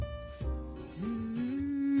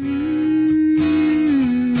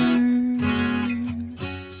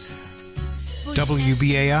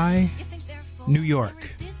WBAI, New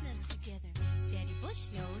York.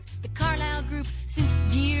 The Carlyle Group, since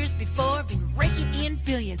years before, been raking in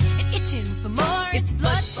billions and itching for more. It's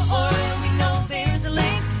blood for oil. We know there's a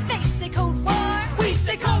link. They say Cold War. We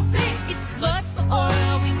say Cold Pink. It's blood for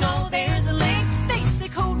oil. We know there's a link. They say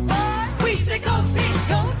Cold War. We say Cold Pink.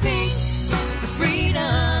 Cold Pink for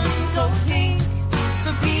freedom. Cold Pink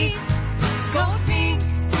for peace. Cold Pink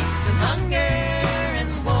till hunger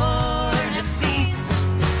and war have ceased.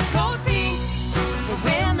 Cold Pink for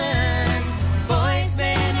women, boys,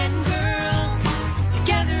 men, and girls.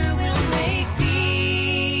 Together we'll make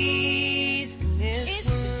peace in this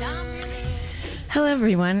world. Hello,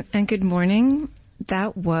 everyone, and good morning.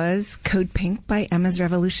 That was Code Pink by Emma's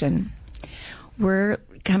Revolution. We're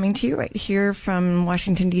coming to you right here from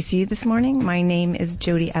Washington, D.C. this morning. My name is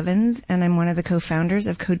Jody Evans, and I'm one of the co-founders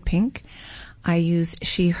of Code Pink. I use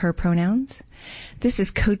she, her pronouns. This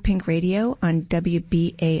is Code Pink Radio on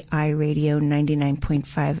WBAI Radio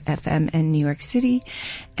 99.5 FM in New York City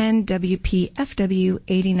and WPFW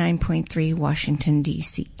 89.3 Washington,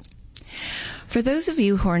 D.C. For those of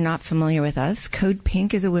you who are not familiar with us, Code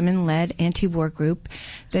Pink is a women-led anti-war group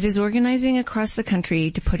that is organizing across the country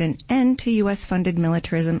to put an end to U.S.-funded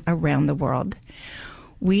militarism around the world.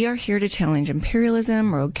 We are here to challenge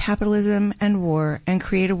imperialism, rogue capitalism, and war, and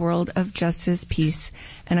create a world of justice, peace,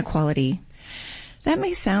 and equality. That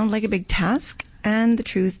may sound like a big task, and the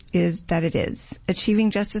truth is that it is.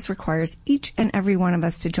 Achieving justice requires each and every one of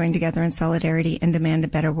us to join together in solidarity and demand a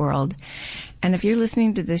better world. And if you're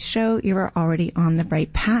listening to this show, you are already on the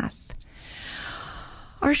right path.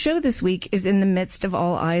 Our show this week is in the midst of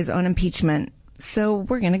all eyes on impeachment, so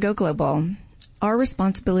we're going to go global. Our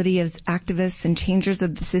responsibility as activists and changers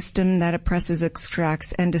of the system that oppresses,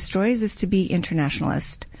 extracts, and destroys is to be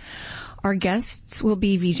internationalist. Our guests will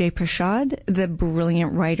be Vijay Prashad, the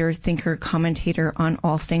brilliant writer, thinker, commentator on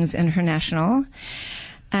all things international.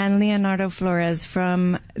 And Leonardo Flores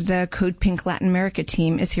from the Code Pink Latin America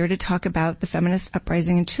team is here to talk about the feminist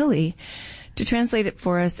uprising in Chile, to translate it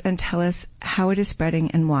for us and tell us how it is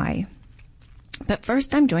spreading and why. But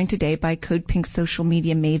first, I'm joined today by Code Pink's social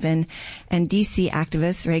media maven and DC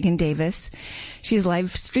activist, Reagan Davis. She's live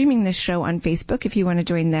streaming this show on Facebook if you want to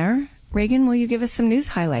join there. Reagan, will you give us some news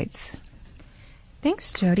highlights?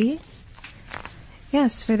 Thanks, Jody.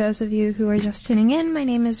 Yes, for those of you who are just tuning in, my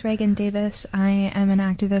name is Reagan Davis. I am an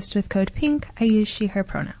activist with Code Pink. I use she, her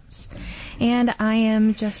pronouns. And I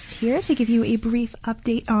am just here to give you a brief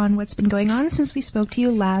update on what's been going on since we spoke to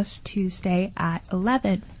you last Thursday at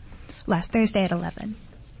 11.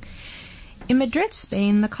 In Madrid,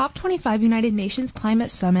 Spain, the COP25 United Nations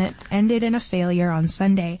Climate Summit ended in a failure on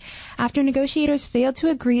Sunday after negotiators failed to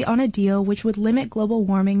agree on a deal which would limit global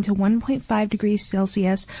warming to 1.5 degrees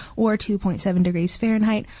Celsius or 2.7 degrees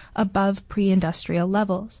Fahrenheit above pre-industrial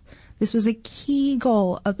levels. This was a key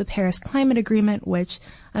goal of the Paris Climate Agreement, which,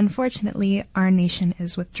 unfortunately, our nation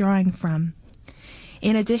is withdrawing from.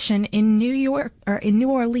 In addition, in New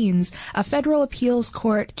Orleans, a federal appeals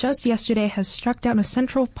court just yesterday has struck down a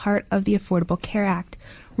central part of the Affordable Care Act,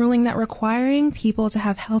 ruling that requiring people to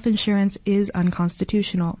have health insurance is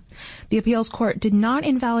unconstitutional. The appeals court did not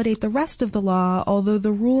invalidate the rest of the law, although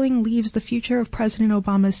the ruling leaves the future of President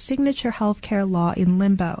Obama's signature health care law in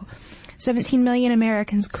limbo. 17 million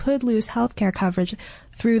Americans could lose health care coverage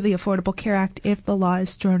through the Affordable Care Act if the law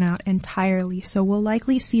is thrown out entirely. So we'll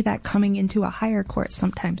likely see that coming into a higher court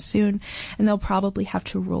sometime soon, and they'll probably have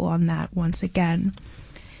to rule on that once again.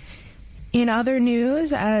 In other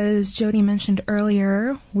news, as Jody mentioned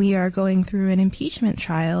earlier, we are going through an impeachment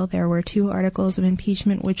trial. There were 2 articles of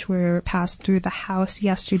impeachment which were passed through the House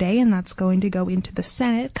yesterday, and that's going to go into the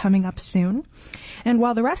Senate coming up soon. And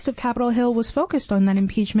while the rest of Capitol Hill was focused on that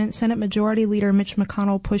impeachment, Senate Majority Leader Mitch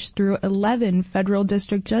McConnell pushed through 11 federal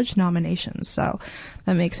district judge nominations. So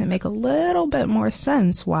that makes it make a little bit more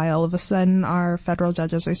sense why all of a sudden our federal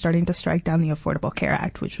judges are starting to strike down the Affordable Care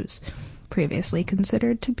Act, which was previously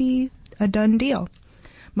considered to be a done deal.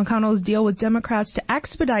 McConnell's deal with Democrats to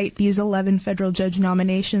expedite these 11 federal judge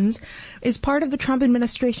nominations is part of the Trump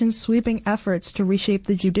administration's sweeping efforts to reshape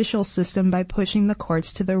the judicial system by pushing the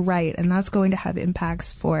courts to the right, and that's going to have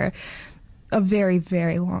impacts for a very,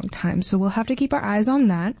 very long time. So we'll have to keep our eyes on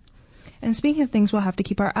that. And speaking of things we'll have to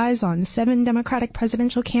keep our eyes on, 7 Democratic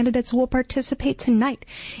presidential candidates will participate tonight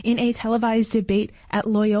in a televised debate at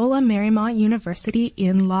Loyola Marymount University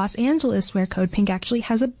in Los Angeles, where Code Pink actually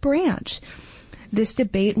has a branch. This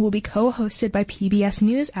debate will be co-hosted by PBS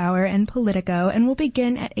NewsHour and Politico and will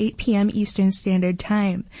begin at 8 p.m. Eastern Standard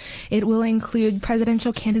Time. It will include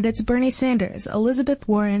presidential candidates Bernie Sanders, Elizabeth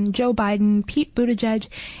Warren, Joe Biden, Pete Buttigieg,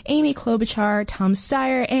 Amy Klobuchar, Tom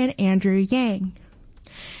Steyer, and Andrew Yang.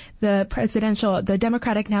 the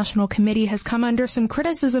Democratic National Committee has come under some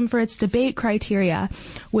criticism for its debate criteria,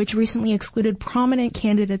 which recently excluded prominent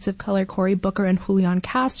candidates of color Cory Booker and Julian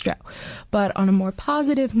Castro. But on a more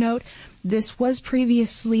positive note, this was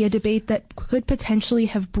previously a debate that could potentially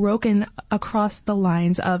have broken across the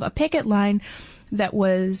lines of a picket line that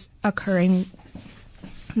was occurring,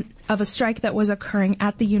 of a strike that was occurring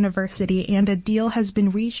at the university, and a deal has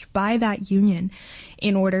been reached by that union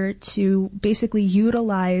in order to basically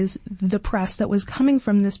utilize the press that was coming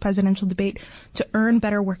from this presidential debate to earn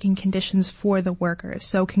better working conditions for the workers.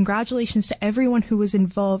 So congratulations to everyone who was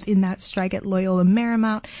involved in that strike at Loyola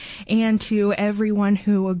Marymount, and to everyone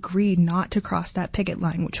who agreed not to cross that picket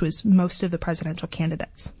line, which was most of the presidential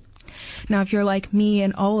candidates. Now, if you're like me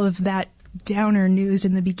and all of that downer news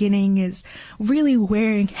in the beginning is really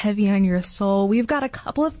wearing heavy on your soul, we've got a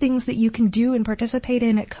couple of things that you can do and participate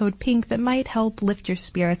in at Code Pink that might help lift your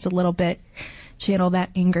spirits a little bit, channel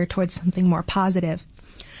that anger towards something more positive.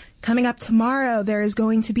 Coming up tomorrow, there is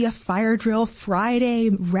going to be a Fire Drill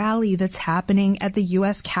Friday rally that's happening at the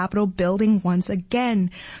U.S. Capitol building once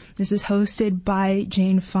again. This is hosted by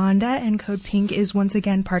Jane Fonda, and Code Pink is once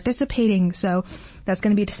again participating. So that's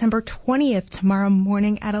going to be December 20th, tomorrow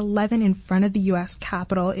morning at 11 in front of the U.S.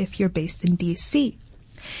 Capitol if you're based in D.C.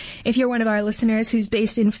 If you're one of our listeners who's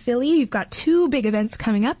based in Philly, you've got two big events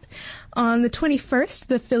coming up. On the 21st,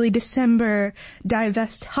 the Philly December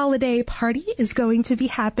Divest Holiday Party is going to be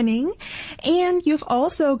happening. And you've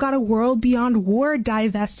also got a World Beyond War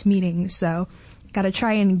Divest meeting. So got to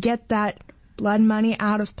try and get that blood money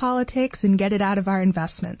out of politics and get it out of our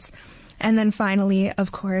investments. And then finally,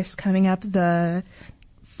 of course, coming up the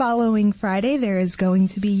following Friday, there is going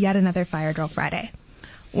to be yet another Fire Drill Friday.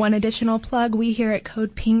 One additional plug, we here at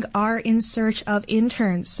Code Pink are in search of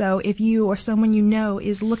interns. So if you or someone you know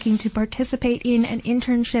is looking to participate in an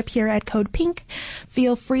internship here at Code Pink,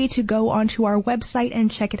 feel free to go onto our website and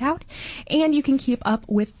check it out. And you can keep up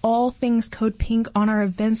with all things Code Pink on our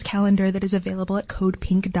events calendar that is available at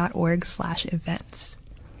codepink.org/events.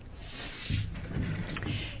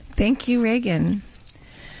 Thank you, Reagan.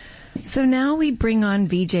 So now we bring on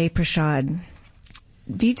Vijay Prashad.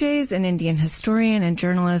 Vijay is an Indian historian and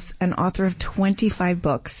journalist and author of 25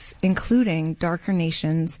 books, including Darker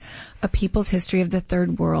Nations, A People's History of the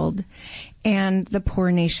Third World, and The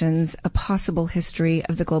Poor Nations, A Possible History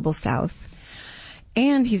of the Global South.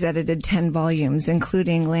 And he's edited 10 volumes,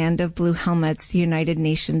 including Land of Blue Helmets, The United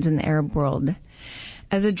Nations in the Arab World.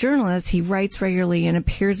 As a journalist, he writes regularly and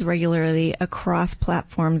appears regularly across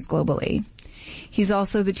platforms globally. He's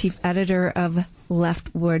also the chief editor of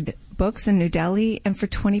Leftwood Books in New Delhi, and for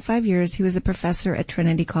 25 years he was a professor at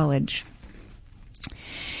Trinity College.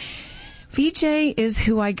 Vijay is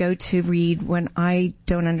who I go to read when I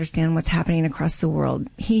don't understand what's happening across the world.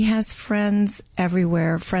 He has friends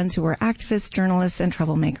everywhere, friends who are activists, journalists, and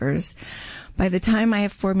troublemakers. By the time I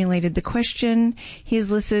have formulated the question, he has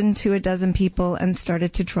listened to a dozen people and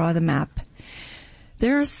started to draw the map.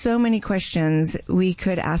 There are so many questions we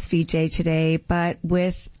could ask Vijay today, but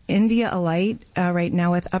with India alight right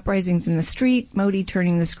now, with uprisings in the street, Modi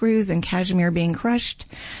turning the screws, and Kashmir being crushed,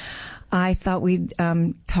 I thought we'd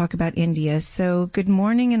talk about India. So good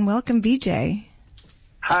morning and welcome, Vijay.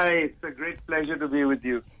 Hi, it's a great pleasure to be with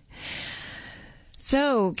you.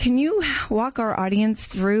 So can you walk our audience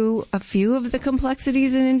through a few of the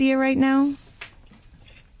complexities in India right now?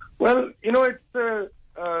 Well, it's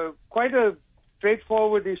quite a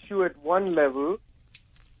straightforward issue at one level.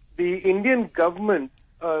 The Indian government,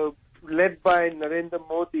 led by Narendra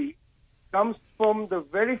Modi, comes from the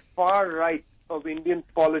very far right of Indian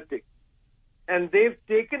politics. And they've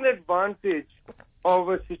taken advantage of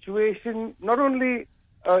a situation, not only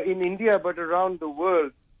in India, but around the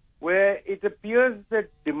world, where it appears that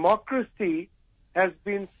democracy has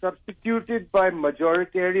been substituted by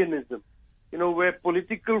majoritarianism, where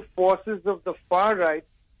political forces of the far right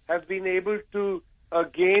have been able to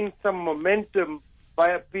gain some momentum by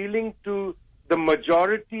appealing to the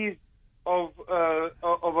majorities of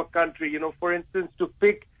a country. For instance, to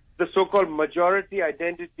pick the so-called majority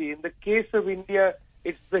identity. In the case of India,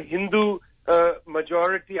 it's the Hindu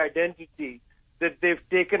majority identity that they've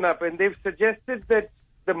taken up, and they've suggested that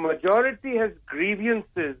the majority has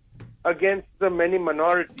grievances against the many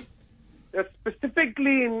minorities.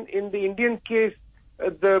 Specifically in the Indian case,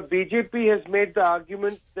 the BJP has made the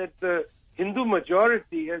argument that the Hindu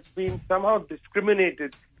majority has been somehow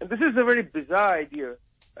discriminated. And this is a very bizarre idea,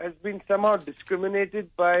 has been somehow discriminated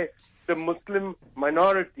by the Muslim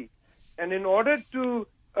minority. And in order to,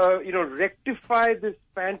 rectify this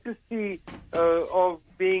fantasy of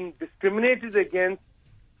being discriminated against,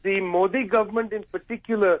 the Modi government in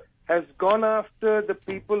particular has gone after the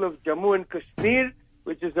people of Jammu and Kashmir,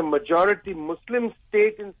 which is a majority Muslim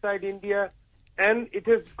state inside India, and it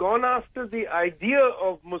has gone after the idea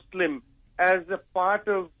of Muslim as a part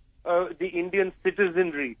of the Indian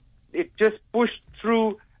citizenry. It just pushed through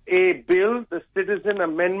a bill, the Citizen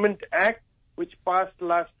Amendment Act, which passed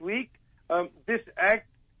last week. This act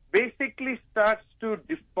basically starts to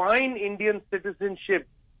define Indian citizenship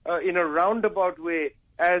in a roundabout way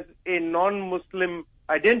as a non-Muslim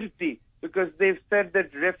identity, because they've said that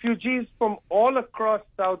refugees from all across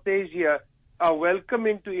South Asia are welcome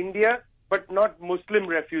into India, but not Muslim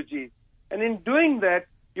refugees. And in doing that,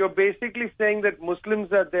 you're basically saying that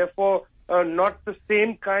Muslims are therefore not the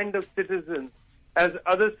same kind of citizens as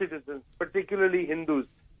other citizens, particularly Hindus.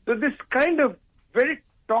 So this kind of very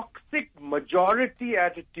toxic majority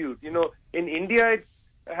attitude, in India it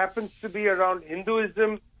happens to be around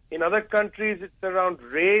Hinduism, in other countries it's around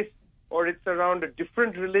race, or it's around a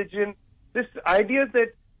different religion. This idea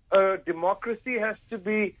that democracy has to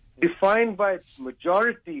be defined by its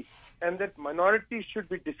majority and that minorities should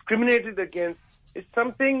be discriminated against is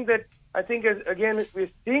something that I think, again, we're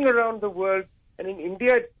seeing around the world, and in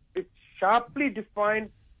India it's sharply defined.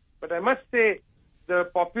 But I must say, the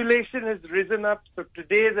population has risen up. So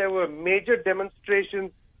today there were major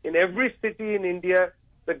demonstrations in every city in India.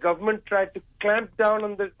 The government tried to clamp down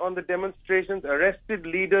on the demonstrations, arrested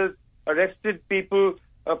leaders, arrested people,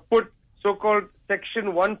 put so-called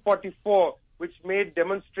Section 144, which made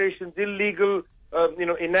demonstrations illegal,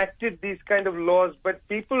 enacted these kind of laws. But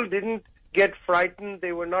people didn't get frightened.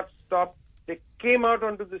 They were not stopped. They came out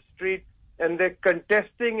onto the street and they're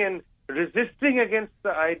contesting and resisting against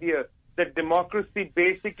the idea that democracy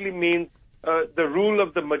basically means the rule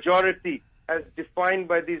of the majority as defined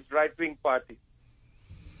by these right-wing parties.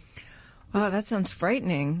 Oh, that sounds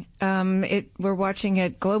frightening. We're watching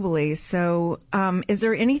it globally. So, is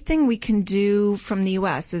there anything we can do from the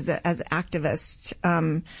U.S. as activists,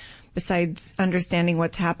 besides understanding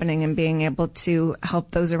what's happening and being able to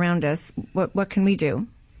help those around us? What can we do?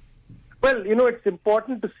 Well, it's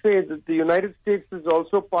important to say that the United States is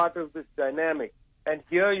also part of this dynamic. And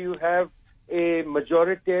here you have a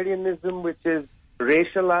majoritarianism which is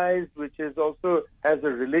racialized, which is also has a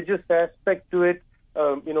religious aspect to it.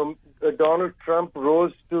 Donald Trump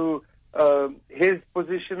rose to his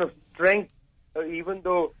position of strength, even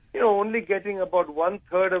though, only getting about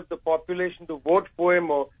 1/3 of the population to vote for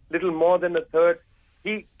him, or little more than 1/3.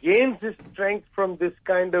 He gains his strength from this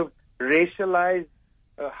kind of racialized,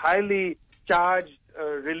 highly charged,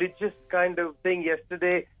 religious kind of thing.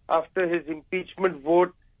 Yesterday, after his impeachment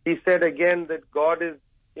vote, he said again that God is,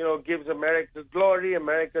 gives America glory,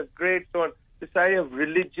 America's great, so on. This idea of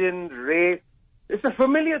religion, race, it's a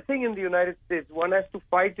familiar thing in the United States. One has to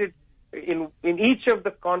fight it in each of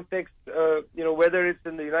the contexts, whether it's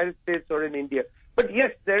in the United States or in India. But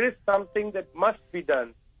yes, there is something that must be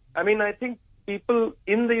done. I mean, I think people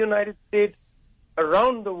in the United States,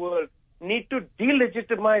 around the world, need to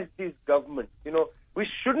delegitimize these governments. We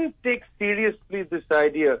shouldn't take seriously this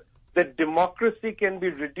idea that democracy can be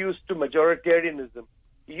reduced to majoritarianism.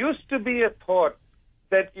 It used to be a thought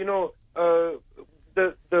that,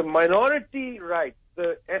 the minority rights,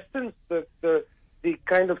 the essence, the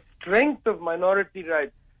kind of strength of minority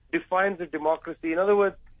rights defines a democracy. In other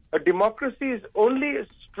words, a democracy is only as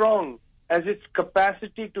strong as its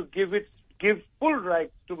capacity to give full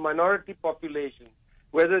rights to minority populations,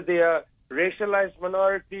 whether they are racialized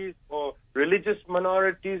minorities or religious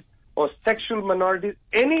minorities or sexual minorities,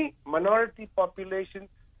 any minority population,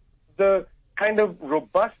 the kind of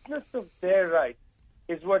robustness of their rights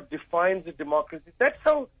is what defines a democracy. That's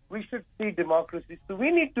how we should see democracy. So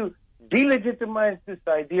we need to delegitimize this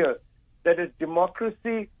idea that a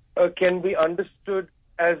democracy can be understood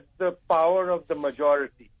as the power of the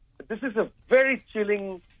majority. This is a very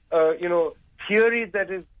chilling, theory that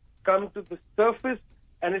has come to the surface,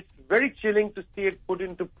 and it's very chilling to see it put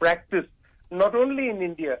into practice, not only in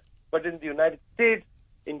India, but in the United States,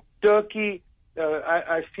 in Turkey,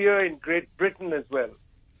 I fear in Great Britain as well.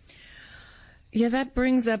 Yeah, that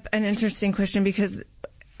brings up an interesting question, because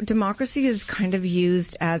democracy is kind of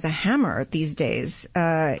used as a hammer these days.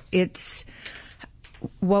 It's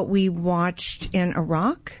what we watched in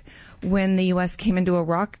Iraq. When the U.S. came into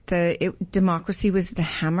Iraq, democracy was the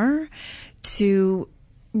hammer to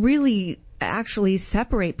really actually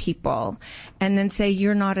separate people and then say,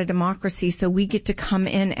 you're not a democracy, so we get to come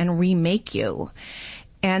in and remake you.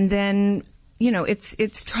 And then,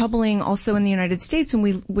 it's troubling also in the United States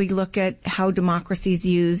when we look at how democracy is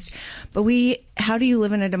used. But how do you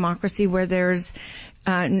live in a democracy where there's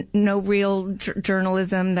no real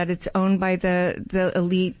journalism, that it's owned by the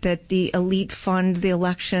elite, that the elite fund the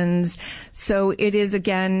elections. So it is,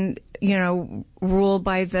 again, ruled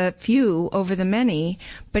by the few over the many,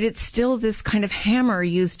 but it's still this kind of hammer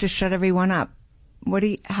used to shut everyone up.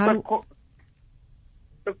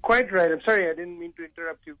 Quite right. I'm sorry, I didn't mean to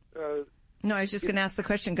interrupt you. No, I was just going to ask the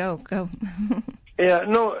question. Go. Yeah,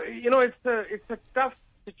 no, it's a tough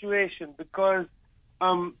situation because,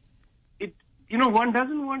 one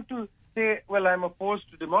doesn't want to say, well, I'm opposed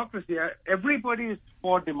to democracy. Everybody is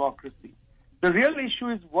for democracy. The real issue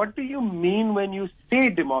is, what do you mean when you say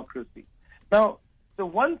democracy? Now, the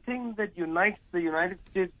one thing that unites the United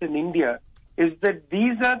States and India is that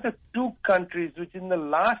these are the two countries which in the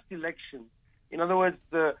last election, in other words,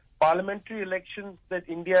 the parliamentary elections that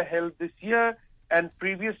India held this year and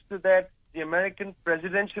previous to that, the American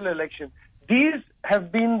presidential election, these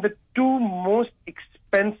have been the two most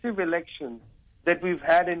expensive elections that we've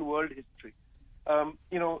had in world history.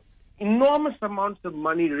 Enormous amounts of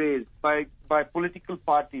money raised by political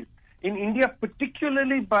parties. In India,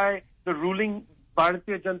 particularly by the ruling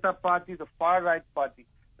Bharatiya Janata Party, the far-right party.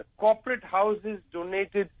 The corporate houses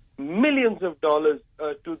donated millions of dollars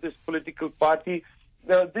to this political party.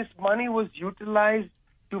 This money was utilized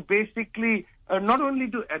to basically not only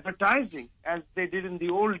do advertising, as they did in the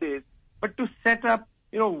old days, but to set up,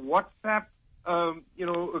 WhatsApp,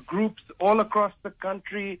 groups all across the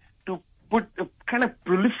country to put kind of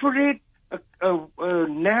proliferate a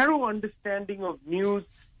narrow understanding of news,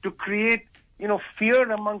 to create,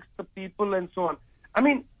 fear amongst the people and so on. I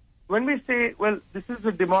mean, when we say, well, this is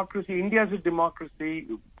a democracy, India is a democracy,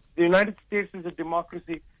 the United States is a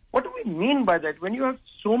democracy, what do we mean by that? When you have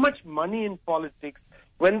so much money in politics,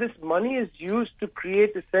 when this money is used to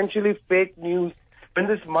create essentially fake news, when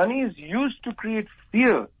this money is used to create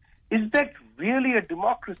fear, is that really a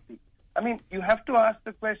democracy? I mean, you have to ask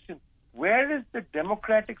the question, where is the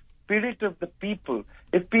democratic spirit of the people?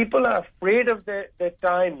 If people are afraid of their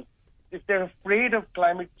times, if they're afraid of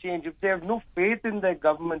climate change, if they have no faith in their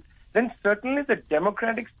government, then certainly the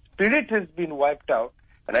democratic spirit has been wiped out.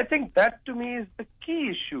 And I think that, to me, is the key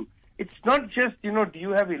issue. It's not just, do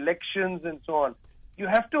you have elections and so on. You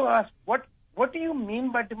have to ask, what do you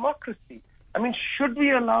mean by democracy? I mean, should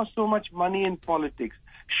we allow so much money in politics?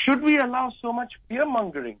 Should we allow so much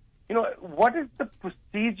fear-mongering? What is the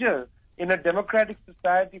procedure in a democratic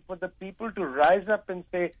society for the people to rise up and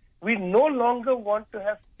say, we no longer want to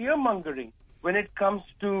have fear-mongering when it comes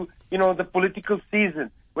to, the political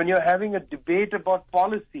season, when you're having a debate about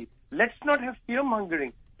policy. Let's not have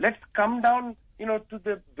fear-mongering. Let's come down, to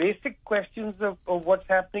the basic questions of what's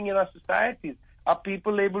happening in our societies. Are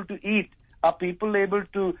people able to eat? Are people able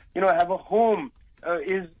to, have a home?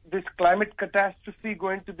 Is this climate catastrophe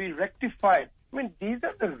going to be rectified? I mean, these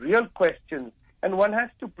are the real questions, and one has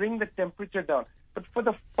to bring the temperature down. But for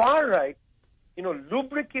the far right,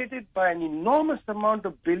 lubricated by an enormous amount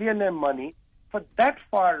of billionaire money, for that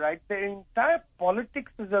far right, their entire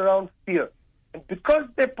politics is around fear. And because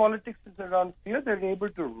their politics is around fear, they're able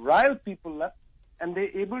to rile people up, and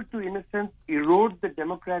they're able to, in a sense, erode the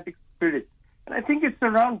democratic spirit. And I think it's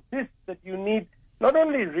around this that you need not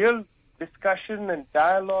only real discussion and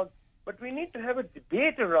dialogue, but we need to have a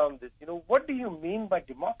debate around this. What do you mean by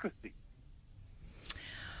democracy?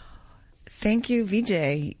 Thank you,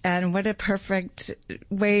 Vijay. And what a perfect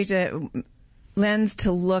lens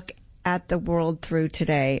to look at the world through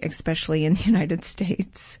today, especially in the United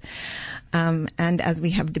States, and as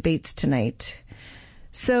we have debates tonight.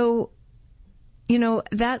 So,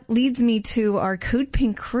 that leads me to our Code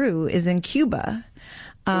Pink crew is in Cuba.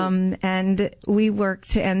 And we work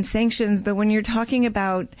to end sanctions, but when you're talking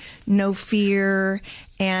about no fear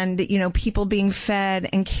and, people being fed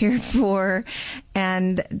and cared for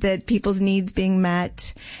and that people's needs being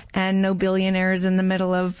met and no billionaires in the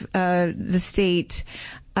middle of, the state,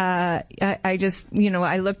 I just,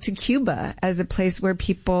 I look to Cuba as a place where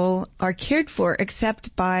people are cared for,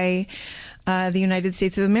 except by the United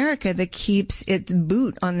States of America that keeps its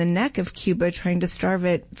boot on the neck of Cuba, trying to starve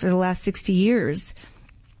it for the last 60 years.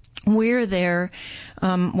 We're there.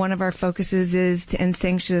 One of our focuses is to end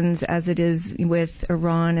sanctions as it is with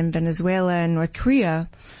Iran and Venezuela and North Korea.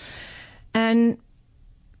 And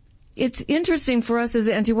it's interesting for us as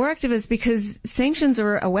anti-war activists because sanctions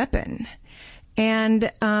are a weapon.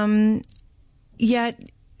 And yet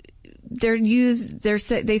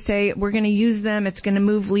they say we're going to use them, it's going to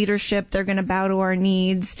move leadership, they're going to bow to our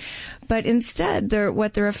needs. But instead,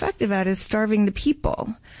 what they're effective at is starving the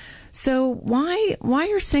people. So why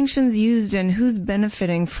are sanctions used, and who's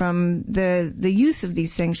benefiting from the use of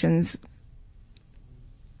these sanctions?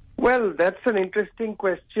 Well, that's an interesting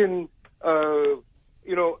question.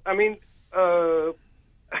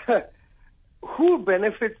 who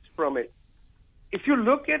benefits from it? If you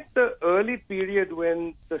look at the early period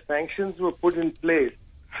when the sanctions were put in place,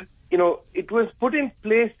 it was put in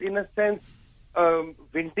place in a sense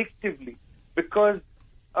vindictively, because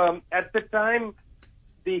at the time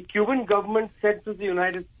the Cuban government said to the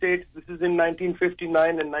United States, this is in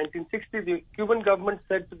 1959 and 1960, the Cuban government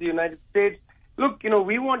said to the United States, look,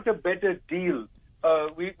 we want a better deal.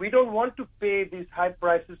 We don't want to pay these high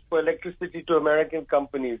prices for electricity to American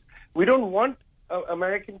companies. We don't want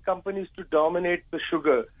American companies to dominate the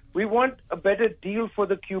sugar. We want a better deal for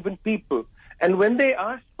the Cuban people. And when they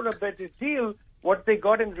asked for a better deal, what they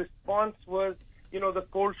got in response was, the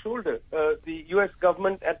cold shoulder. The U.S.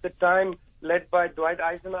 government at the time, led by Dwight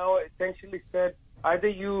Eisenhower, essentially said, either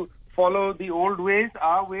you follow the old ways,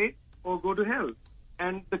 our way, or go to hell.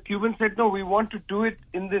 And the Cubans said, no, we want to do it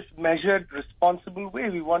in this measured, responsible way.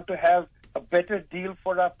 We want to have a better deal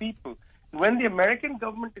for our people. When the American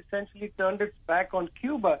government essentially turned its back on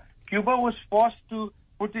Cuba, Cuba was forced to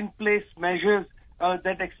put in place measures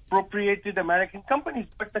that expropriated American companies.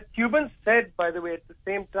 But the Cubans said, by the way, at the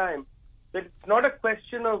same time, that it's not a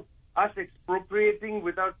question of us expropriating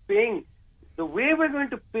without paying. The way we're going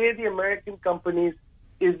to pay the American companies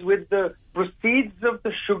is with the proceeds of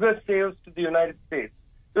the sugar sales to the United States.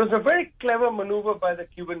 It was a very clever maneuver by the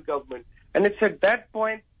Cuban government. And it's at that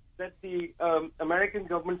point that the American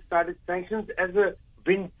government started sanctions as a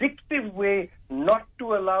vindictive way not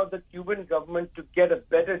to allow the Cuban government to get a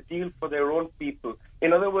better deal for their own people.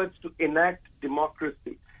 In other words, to enact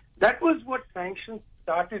democracy. That was what sanctions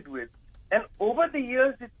started with. And over the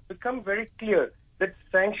years, it's become very clear that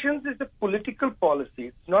sanctions is a political policy.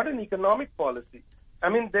 It's not an economic policy. I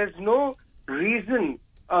mean, there's no reason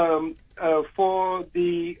for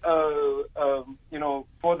the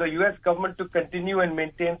U.S. government to continue and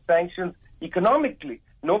maintain sanctions economically.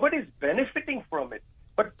 Nobody's benefiting from it.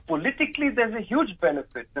 But politically, there's a huge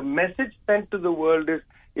benefit. The message sent to the world is,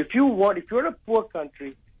 if you're a poor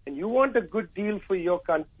country and you want a good deal for your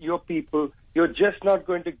people, you're just not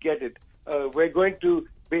going to get it. We're going to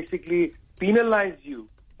basically penalize you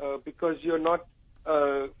because you're not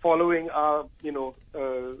following our,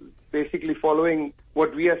 basically following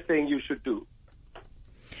what we are saying you should do.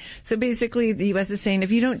 So basically, the U.S. is saying,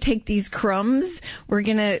 if you don't take these crumbs, we're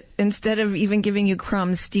going to, instead of even giving you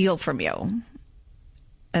crumbs, steal from you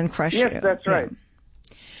and crush you. Yes, that's right.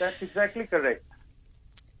 That's exactly correct.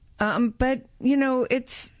 But,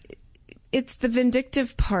 it's the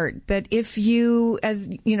vindictive part that if you,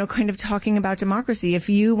 as, kind of talking about democracy, if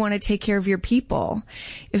you want to take care of your people,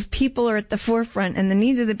 if people are at the forefront and the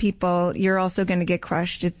needs of the people, you're also going to get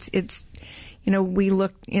crushed. It's, we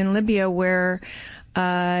look in Libya where,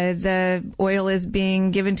 the oil is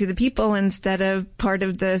being given to the people instead of part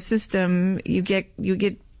of the system. You get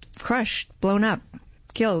crushed, blown up,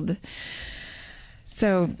 killed.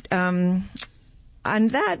 So, on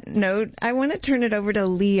that note, I want to turn it over to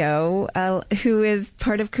Leo, who is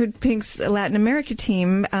part of Code Pink's Latin America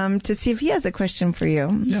team, to see if he has a question for you.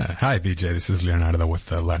 Yeah. Hi, VJ. This is Leonardo with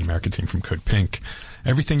the Latin America team from Code Pink.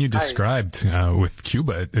 Everything you described with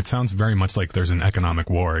Cuba, it sounds very much like there's an economic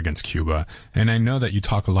war against Cuba. And I know that you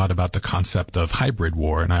talk a lot about the concept of hybrid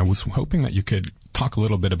war, and I was hoping that you could talk a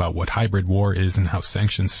little bit about what hybrid war is and how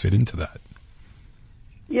sanctions fit into that.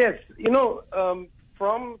 Yes.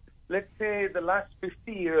 From, let's say, the last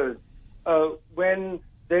 50 years, when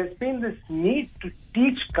there's been this need to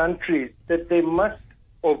teach countries that they must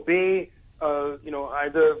obey,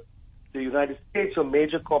 either the United States or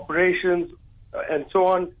major corporations and so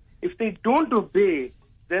on. If they don't obey,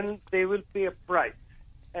 then they will pay a price.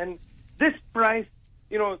 And this price,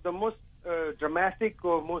 the most dramatic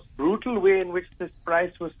or most brutal way in which this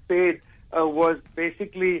price was paid was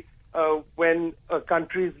basically when a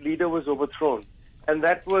country's leader was overthrown. And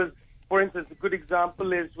that was, for instance, a good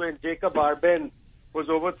example is when Jacob Arbenz was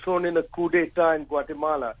overthrown in a coup d'etat in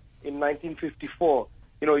Guatemala in 1954.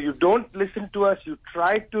 You don't listen to us. You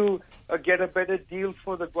try to get a better deal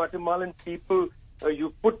for the Guatemalan people.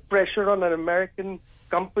 You put pressure on an American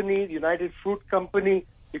company, the United Fruit Company.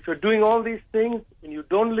 If you're doing all these things and you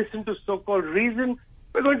don't listen to so-called reason,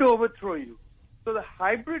 we're going to overthrow you. So the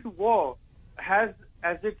hybrid war has,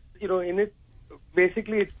 as its, in its,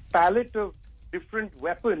 basically its palette of different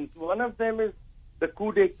weapons. One of them is the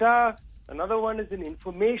coup d'etat. Another one is an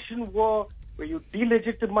information war, where you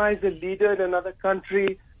delegitimize a leader in another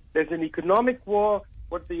country. There's an economic war,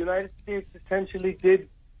 what the United States essentially did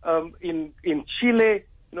in Chile.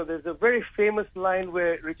 There's a very famous line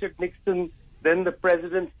where Richard Nixon, then the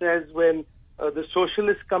president, says when the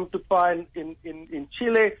socialists come to power in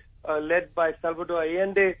Chile, led by Salvador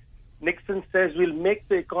Allende, Nixon says we'll make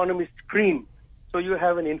the economy scream. So you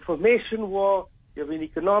have an information war, you have an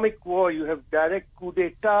economic war, you have direct coup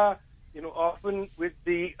d'etat, often with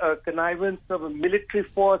the connivance of a military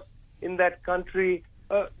force in that country.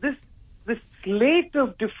 This slate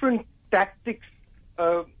of different tactics,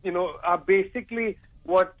 are basically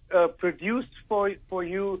what produced for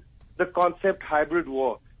you the concept hybrid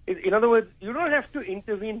war. In other words, you don't have to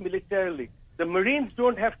intervene militarily. The Marines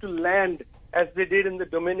don't have to land as they did in the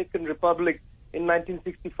Dominican Republic in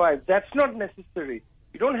 1965. That's not necessary.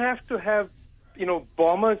 You don't have to have,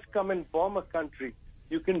 bombers come and bomb a country.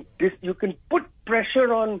 You can put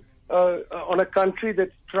pressure on a country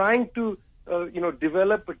that's trying to,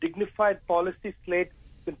 develop a dignified policy slate.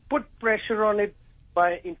 You can put pressure on it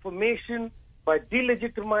by information, by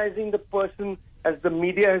delegitimizing the person, as the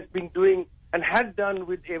media has been doing and had done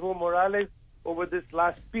with Evo Morales over this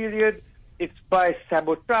last period. It's by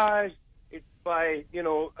sabotage. It's by,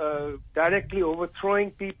 directly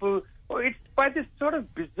overthrowing people. Or it's by this sort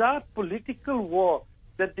of bizarre political war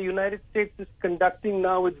that the United States is conducting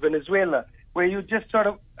now with Venezuela, where you just sort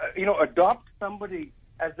of, adopt somebody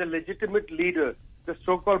as the legitimate leader, the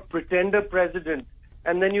so-called pretender president,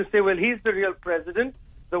 and then you say, well, he's the real president.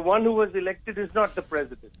 The one who was elected is not the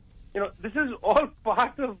president. This is all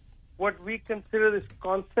part of what we consider this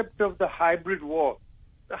concept of the hybrid war.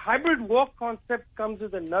 The hybrid war concept comes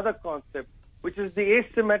with another concept, which is the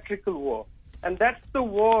asymmetrical war. And that's the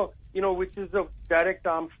war, which is of direct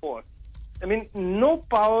armed force. I mean, no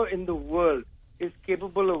power in the world is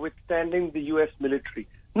capable of withstanding the U.S. military.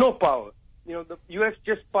 No power. The U.S.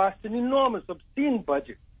 just passed an enormous, obscene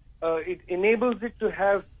budget. It enables it to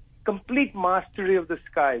have complete mastery of the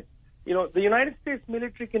skies. The United States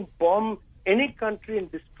military can bomb any country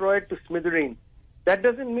and destroy it to smithereens. That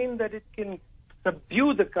doesn't mean that it can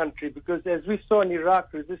subdue the country, because as we saw in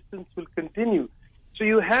Iraq, resistance will continue. So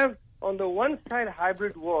you have, on the one side,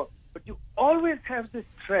 hybrid war, but you always have this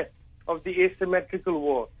threat of the asymmetrical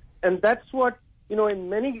war. And that's what, in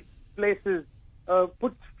many places,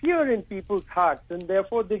 puts fear in people's hearts, and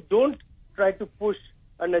therefore they don't try to push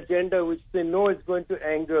an agenda which they know is going to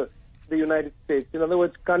anger the United States. In other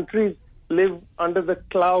words, countries live under the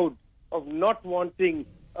cloud of not wanting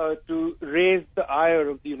to raise the ire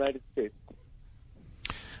of the United States.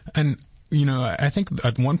 And, I think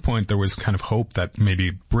at one point there was kind of hope that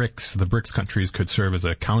maybe the BRICS countries could serve as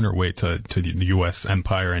a counterweight to the U.S.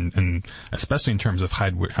 empire, and especially in terms of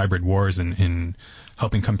hybrid wars and in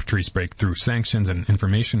helping countries break through sanctions and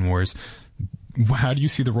information wars. How do you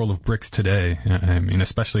see the role of BRICS today? I mean,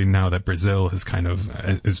 especially now that Brazil is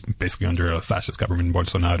basically under a fascist government in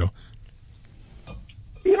Bolsonaro.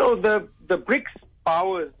 The BRICS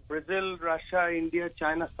powers, Brazil, Russia, India,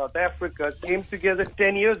 China, South Africa, came together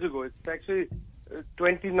 10 years ago. It's actually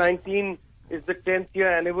 2019 is the 10th year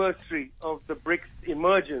anniversary of the BRICS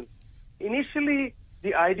emergence. Initially,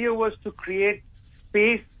 the idea was to create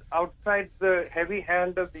space outside the heavy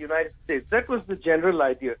hand of the United States. That was the general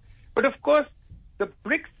idea. But of course, the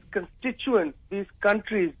BRICS constituents, these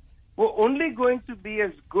countries, were only going to be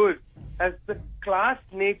as good as the class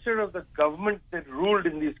nature of the government that ruled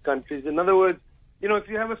in these countries. In other words, if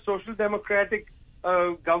you have a social democratic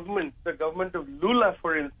government, the government of Lula,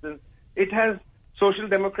 for instance, it has social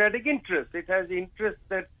democratic interests. It has interests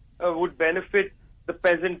that would benefit the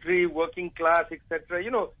peasantry, working class, etc.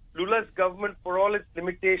 Lula's government, for all its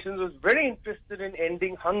limitations, was very interested in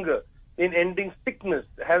ending hunger, in ending sickness,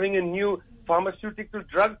 having a new pharmaceutical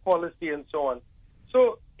drug policy, and so on.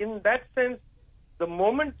 So, in that sense, the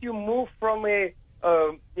moment you move from a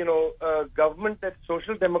government that's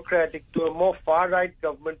social democratic to a more far-right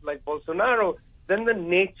government like Bolsonaro, then the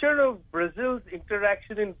nature of Brazil's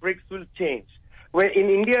interaction in BRICS will change. Where in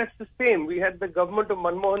India, it's the same. We had the government of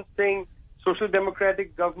Manmohan Singh, social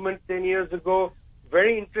democratic government 10 years ago,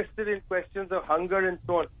 very interested in questions of hunger and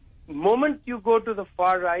so on. The moment you go to the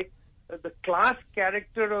far right, the class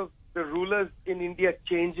character of the rulers in India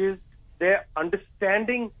changes, their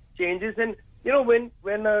understanding changes, and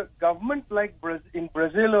when a government like in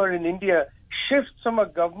Brazil or in India shifts from a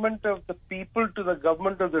government of the people to the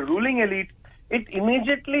government of the ruling elite, it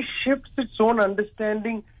immediately shifts its own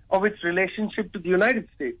understanding of its relationship to the United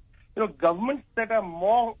States. Governments that are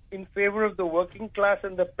more in favor of the working class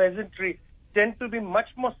and the peasantry tend to be much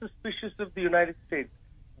more suspicious of the United States.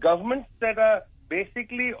 Governments that are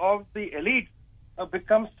basically of the elite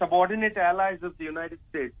become subordinate allies of the United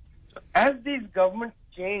States. So as these governments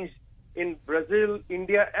change in Brazil,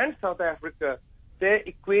 India, and South Africa, their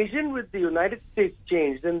equation with the United States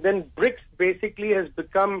changed, and then BRICS basically has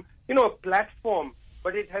become, a platform,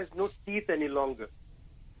 but it has no teeth any longer.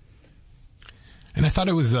 And I thought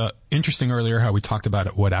it was interesting earlier how we talked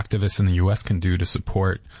about what activists in the U.S. can do to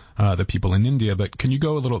support the people in India. But can you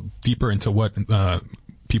go a little deeper into what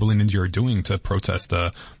people in India are doing to protest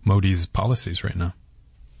Modi's policies right now?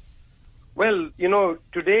 Well,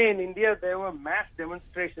 today in India there were mass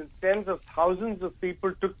demonstrations. Tens of thousands of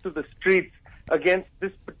people took to the streets against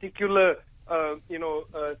this particular,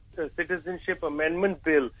 citizenship amendment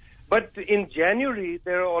bill. But in January,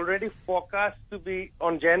 there are already forecast to be,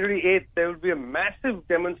 on January 8th, there will be a massive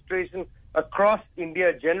demonstration across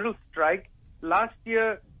India, general strike. Last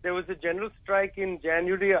year, there was a general strike in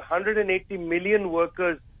January. 180 million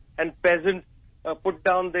workers and peasants put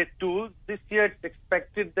down their tools. This year, it's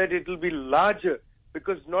expected that it will be larger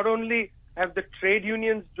because not only have the trade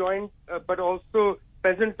unions joined, but also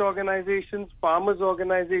peasant organizations, farmers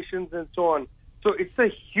organizations, and so on. So it's a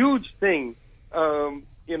huge thing.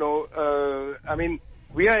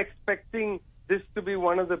 We are expecting this to be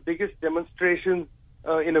one of the biggest demonstrations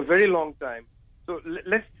in a very long time. So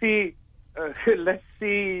let's see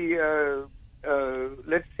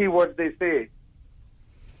what they say.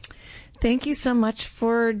 Thank you so much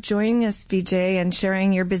for joining us, Vijay, and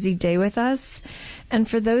sharing your busy day with us. And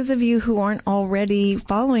for those of you who aren't already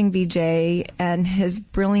following Vijay and his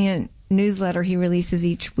brilliant newsletter he releases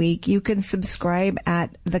each week, you can subscribe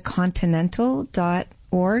at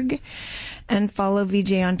thecontinental.org and follow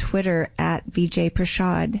Vijay on Twitter at Vijay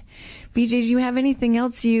Prashad. Vijay, do you have anything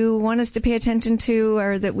else you want us to pay attention to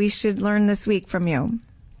or that we should learn this week from you?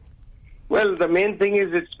 Well, the main thing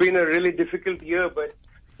is it's been a really difficult year, but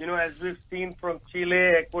as we've seen from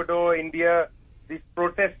Chile, Ecuador, India, these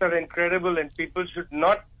protests are incredible and people should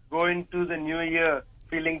not go into the new year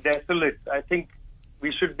feeling desolate. I think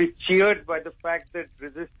we should be cheered by the fact that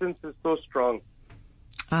resistance is so strong.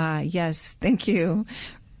 Yes. Thank you.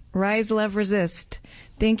 Rise, love, resist.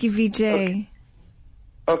 Thank you, Vijay.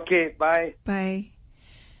 Okay. Bye. Bye.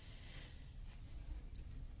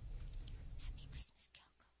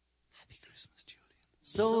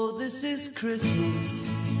 So this is Christmas,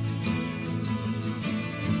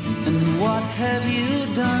 and what have you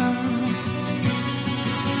done?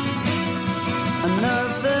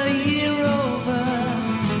 Another year over,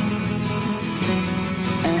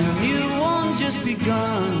 and a new one just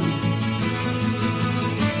begun.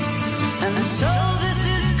 And so this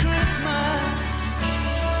is Christmas,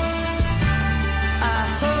 I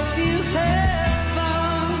hope you have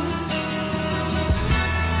fun.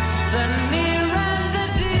 The near and the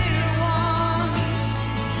dear ones,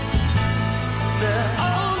 the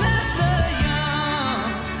old and the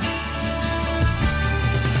young.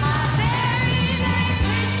 A very Merry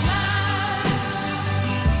Christmas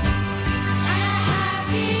and a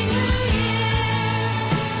Happy New Year.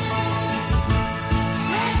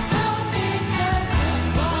 Let's hope it's a good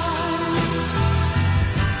one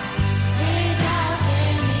without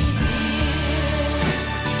any fear.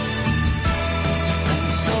 And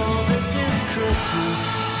so this is Christmas,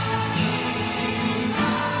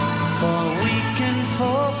 for weak and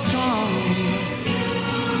for strong,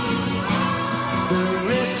 the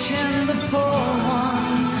rich and the poor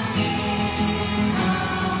ones.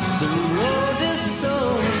 The road is so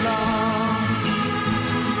long,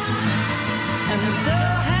 and so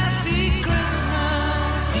happy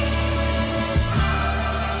Christmas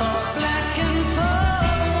for black and for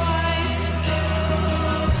white,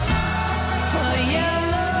 for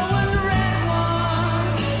yellow and red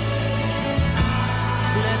ones.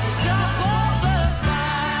 Let's stop all the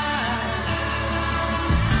fight.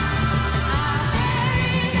 A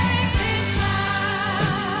very Merry Christmas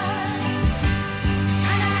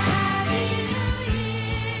and a Happy New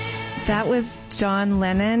Year. That was John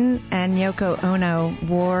Lennon and Yoko Ono,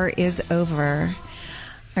 War is Over.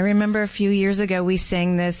 I remember a few years ago we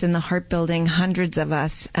sang this in the Hart Building, hundreds of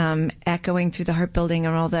us, echoing through the Hart Building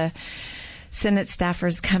and all the Senate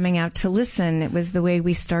staffers coming out to listen. It was the way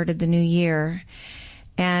we started the new year.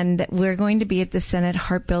 And we're going to be at the Senate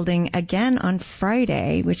Hart Building again on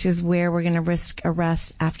Friday, which is where we're going to risk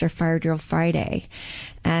arrest after Fire Drill Friday.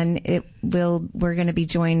 And we're going to be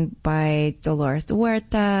joined by Dolores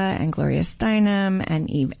Huerta and Gloria Steinem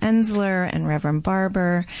and Eve Ensler and Reverend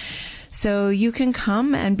Barber. So you can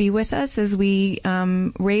come and be with us as we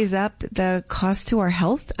raise up the cost to our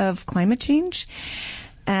health of climate change.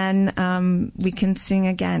 And we can sing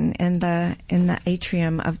again in the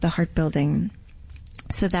atrium of the Hart Building.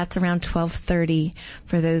 So that's around 12:30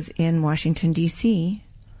 for those in Washington, D.C.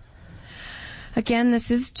 Again,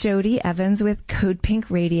 this is Jody Evans with Code Pink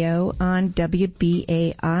Radio on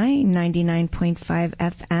WBAI 99.5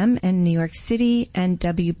 FM in New York City and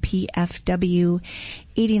WPFW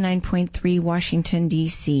 89.3 Washington,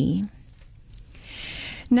 D.C.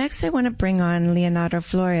 Next, I want to bring on Leonardo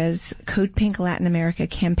Flores, Code Pink Latin America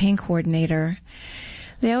campaign coordinator.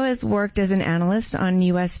 Leo has worked as an analyst on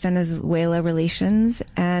U.S.-Venezuela relations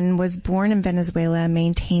and was born in Venezuela,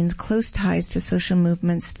 maintains close ties to social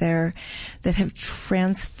movements there that have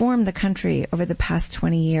transformed the country over the past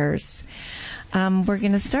 20 years. We're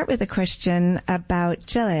going to start with a question about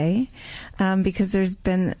Chile, because there's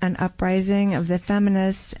been an uprising of the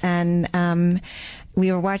feminists, and we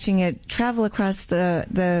were watching it travel across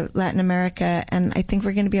the Latin America, and I think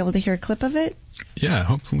we're going to be able to hear a clip of it. Yeah,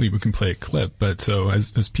 hopefully we can play a clip. But so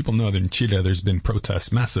as people know, that in Chile there's been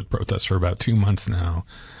protests, massive protests for about 2 months now,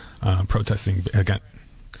 protesting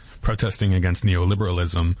against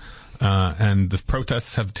neoliberalism, and the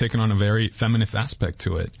protests have taken on a very feminist aspect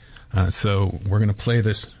to it. So we're going to play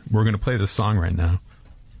this. We're going to play this song right now.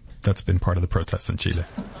 That's been part of the protests in Chile.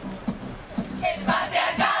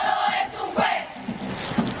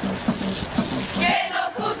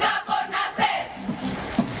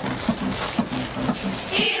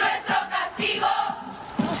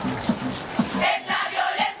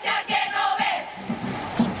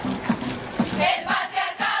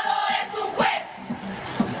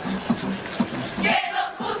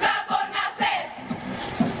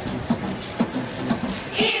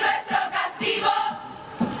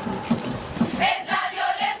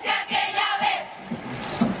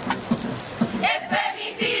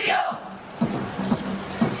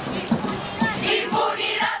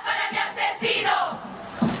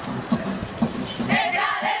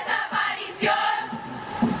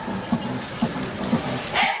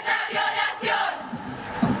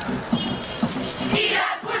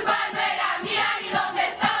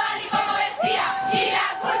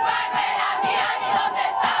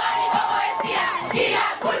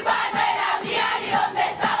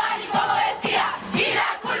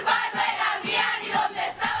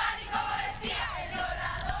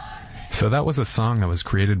 So that was a song that was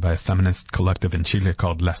created by a feminist collective in Chile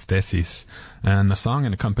called Las Tesis. And the song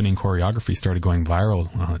and accompanying choreography started going viral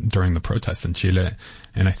during the protests in Chile.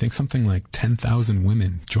 And I think something like 10,000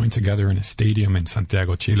 women joined together in a stadium in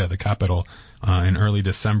Santiago, Chile, the capital, in early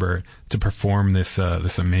December to perform this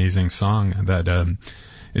amazing song that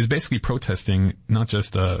is basically protesting not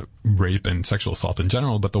just rape and sexual assault in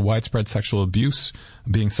general, but the widespread sexual abuse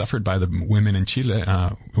being suffered by the women in Chile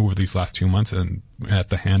over these last 2 months and at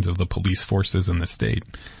the hands of the police forces and the state.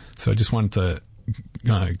 So I just wanted to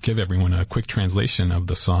give everyone a quick translation of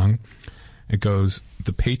the song. It goes,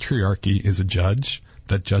 "The patriarchy is a judge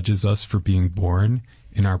that judges us for being born,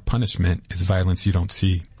 and our punishment is violence you don't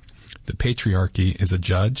see. The patriarchy is a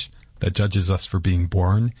judge that judges us for being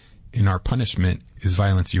born, and our punishment is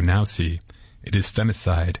violence you now see. It is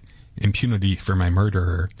femicide, impunity for my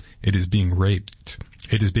murderer. It is being raped.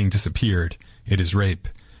 It is being disappeared. It is rape.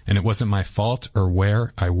 And it wasn't my fault or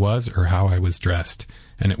where I was or how I was dressed.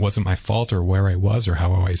 And it wasn't my fault or where I was or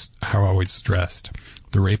how I was dressed.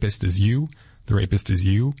 The rapist is you. The rapist is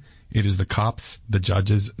you. It is the cops, the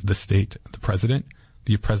judges, the state, the president.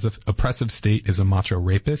 The oppressive state is a macho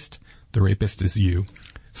rapist. The rapist is you.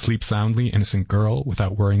 Sleep soundly, innocent girl,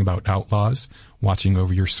 without worrying about outlaws. Watching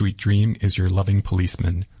over your sweet dream is your loving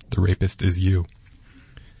policeman. The rapist is you."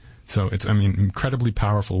 So it's, incredibly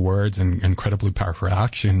powerful words and incredibly powerful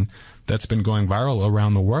action that's been going viral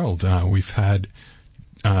around the world. We've had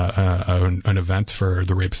an event for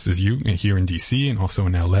The Rapist Is You here in D.C. and also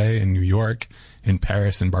in L.A., in New York, in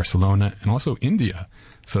Paris, in Barcelona, and also India.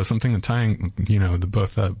 So something that tying,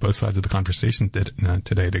 both sides of the conversation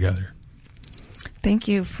today together. Thank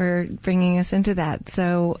you for bringing us into that.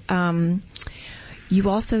 So, you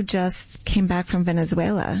also just came back from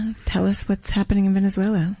Venezuela. Tell us what's happening in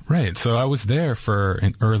Venezuela. Right. So I was there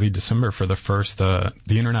in early December for the first, the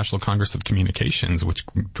International Congress of Communications, which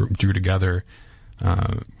drew together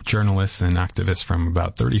journalists and activists from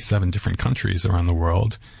about 37 different countries around the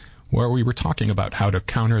world, where we were talking about how to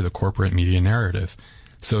counter the corporate media narrative.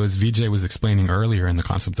 So as Vijay was explaining earlier in the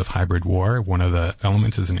concept of hybrid war, one of the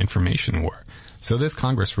elements is an information war. So this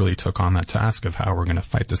Congress really took on that task of how we're going to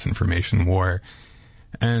fight this information war.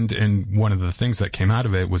 And one of the things that came out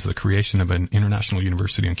of it was the creation of an international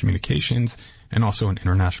university on communications and also an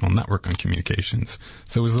international network on communications.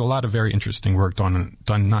 So it was a lot of very interesting work done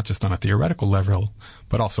not just on a theoretical level,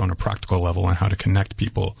 but also on a practical level on how to connect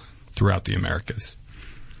people throughout the Americas.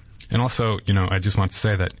 And also, I just want to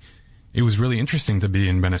say that it was really interesting to be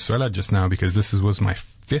in Venezuela just now because this was my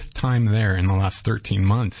 5th time there in the last 13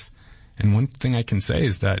 months. And one thing I can say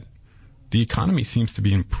is that the economy seems to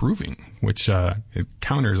be improving, which it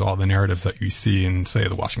counters all the narratives that you see in, say,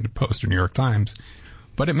 the Washington Post or New York Times.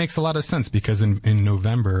 But it makes a lot of sense because in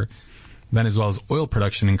November, Venezuela's oil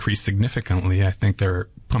production increased significantly. I think they're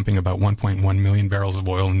pumping about 1.1 million barrels of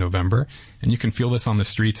oil in November. And you can feel this on the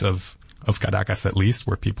streets of Caracas, at least,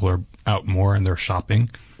 where people are out more and they're shopping.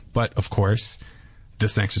 But, of course, the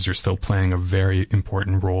sanctions are still playing a very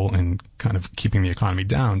important role in kind of keeping the economy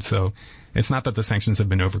down. So it's not that the sanctions have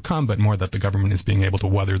been overcome, but more that the government is being able to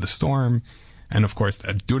weather the storm. And, of course,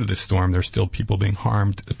 due to this storm, there's still people being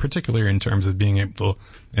harmed, particularly in terms of being able to,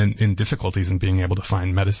 and in difficulties in being able to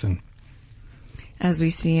find medicine. As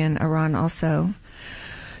we see in Iran also.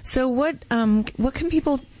 So what can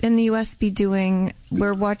people in the U.S. be doing?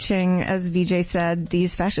 We're watching, as Vijay said,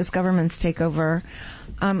 these fascist governments take over.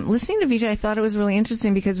 Listening to Vijay, I thought it was really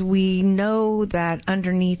interesting because we know that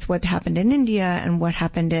underneath what happened in India and what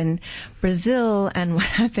happened in Brazil and what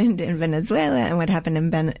happened in Venezuela and what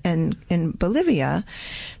happened in Bolivia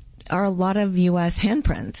are a lot of U.S.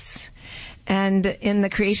 handprints. And in the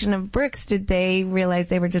creation of BRICS, did they realize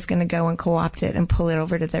they were just going to go and co-opt it and pull it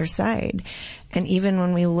over to their side? And even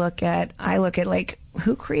when I look at like,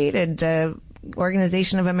 who created the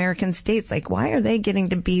Organization of American States? Like, why are they getting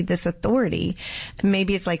to be this authority? And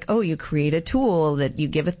maybe it's like, oh, you create a tool that you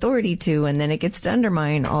give authority to, and then it gets to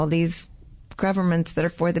undermine all these governments that are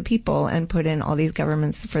for the people and put in all these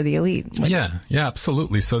governments for the elite. Yeah,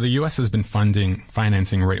 absolutely. So the U.S. has been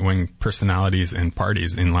financing right-wing personalities and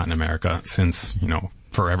parties in Latin America since,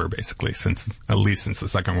 forever, basically, at least since the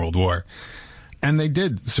Second World War. And they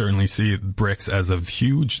did certainly see BRICS as a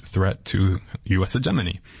huge threat to U.S.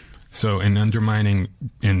 hegemony. So in undermining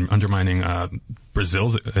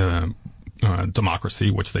Brazil's democracy,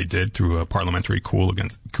 which they did through a parliamentary coup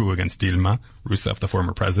against Dilma Rousseff, the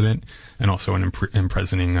former president, and also in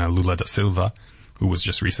imprisoning Lula da Silva, who was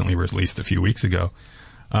just recently released a few weeks ago.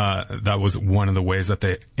 That was one of the ways that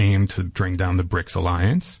they aimed to bring down the BRICS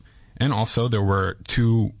alliance. And also there were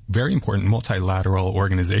two very important multilateral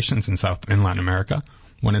organizations in Latin America.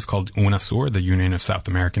 One is called UNASUR, the Union of South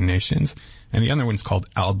American Nations, and the other one's called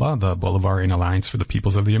ALBA, the Bolivarian Alliance for the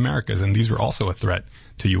Peoples of the Americas. And these were also a threat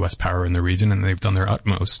to U.S. power in the region, and they've done their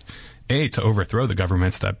utmost, to overthrow the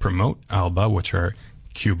governments that promote ALBA, which are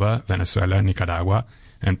Cuba, Venezuela, Nicaragua.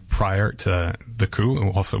 And prior to the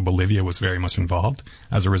coup, also Bolivia was very much involved.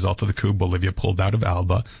 As a result of the coup, Bolivia pulled out of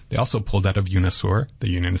ALBA. They also pulled out of UNASUR, the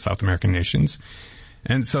Union of South American Nations.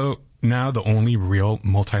 And so now the only real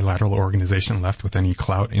multilateral organization left with any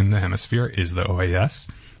clout in the hemisphere is the OAS,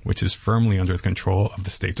 which is firmly under the control of the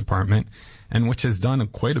State Department and which has done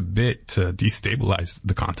quite a bit to destabilize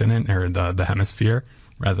the continent or the hemisphere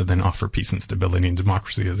rather than offer peace and stability and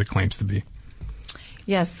democracy as it claims to be.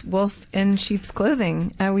 Yes, wolf in sheep's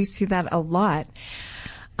clothing. We see that a lot.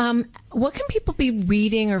 What can people be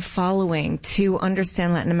reading or following to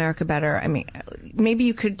understand Latin America better? I mean, maybe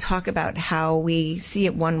you could talk about how we see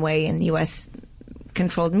it one way in U.S.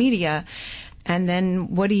 controlled media, and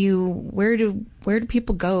then where do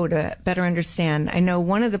people go to better understand? I know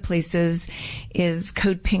one of the places is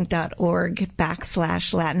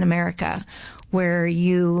codepink.org/Latin America, where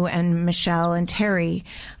you and Michelle and Terry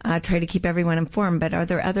try to keep everyone informed. But are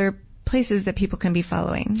there other places that people can be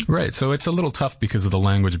following? Right. So it's a little tough because of the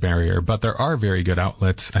language barrier, but there are very good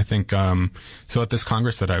outlets. I think, so at this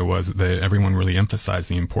Congress that I was, everyone really emphasized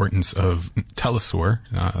the importance of Telesur,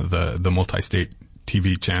 the multi-state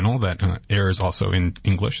TV channel that airs also in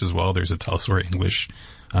English as well. There's a Telesur English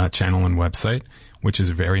channel and website, which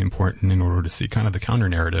is very important in order to see kind of the counter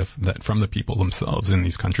narrative that from the people themselves in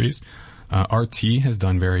these countries. RT has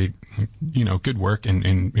done very, good work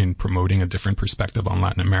in promoting a different perspective on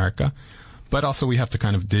Latin America. But also we have to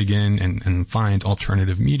kind of dig in and find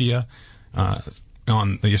alternative media.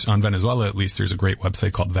 On Venezuela, at least, there's a great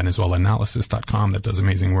website called VenezuelaAnalysis.com that does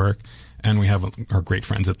amazing work. And we have our great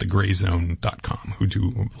friends at thegrayzone.com who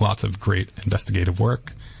do lots of great investigative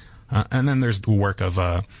work. And then there's the work of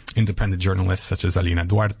independent journalists such as Alina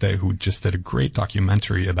Duarte, who just did a great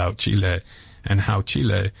documentary about Chile and how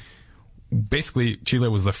Chile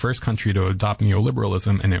was the first country to adopt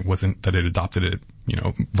neoliberalism, and it wasn't that it adopted it,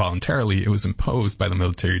 voluntarily. It was imposed by the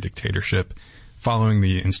military dictatorship following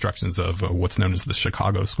the instructions of what's known as the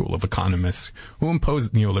Chicago School of Economists, who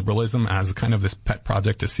imposed neoliberalism as kind of this pet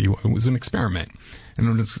project to see it was an experiment. And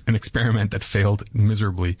it was an experiment that failed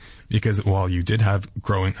miserably because while you did have a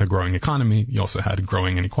growing economy, you also had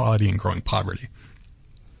growing inequality and growing poverty.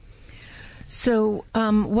 So,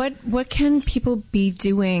 what can people be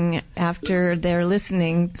doing after they're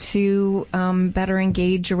listening to better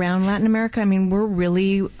engage around Latin America? I mean, we're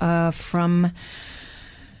really from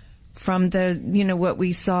the what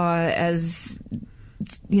we saw as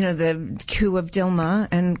the coup of Dilma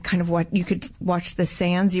and kind of what you could watch the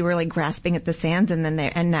sands. You were like grasping at the sands, and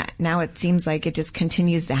then now it seems like it just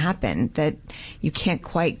continues to happen that you can't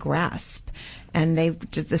quite grasp. and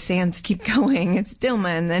the sands keep going. It's Dilma,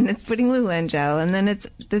 and then it's putting Lula in jail, and then it's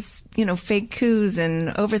this, fake coups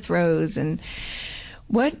and overthrows, and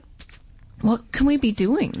what can we be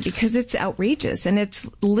doing? Because it's outrageous, and it's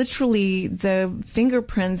literally the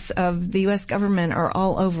fingerprints of the U.S. government are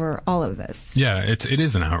all over all of this. Yeah, it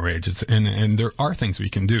is an outrage, and there are things we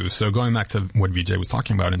can do. So going back to what Vijay was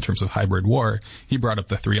talking about in terms of hybrid war, he brought up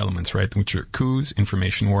the three elements, right, which are coups,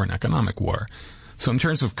 information war, and economic war. So in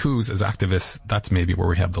terms of coups, as activists, that's maybe where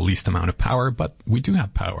we have the least amount of power, but we do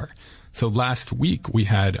have power. So last week, we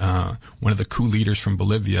had one of the coup leaders from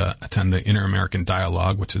Bolivia attend the Inter-American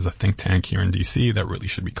Dialogue, which is a think tank here in D.C. that really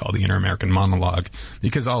should be called the Inter-American Monologue,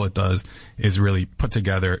 because all it does is really put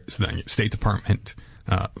together State Department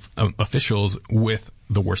officials with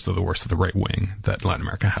the worst of the right wing that Latin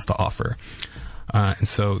America has to offer. And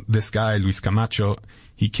so this guy, Luis Camacho,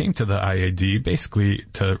 he came to the IAD basically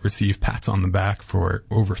to receive pats on the back for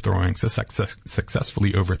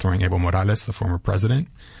successfully overthrowing Evo Morales, the former president.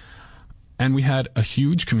 And we had a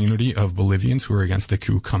huge community of Bolivians who were against the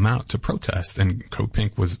coup come out to protest, and Code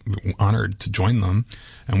Pink was honored to join them.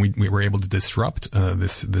 And we were able to disrupt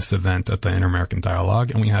this event at the Inter-American Dialogue,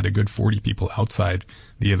 and we had a good 40 people outside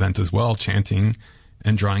the event as well, chanting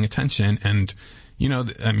and drawing attention. And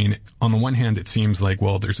on the one hand, it seems like,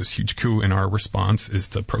 well, there's this huge coup, and our response is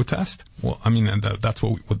to protest. Well, that's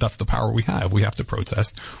that's the power we have. We have to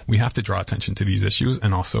protest. We have to draw attention to these issues,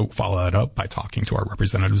 and also follow that up by talking to our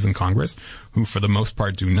representatives in Congress, who for the most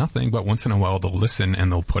part do nothing, but once in a while they'll listen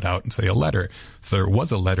and they'll put out and say a letter. So there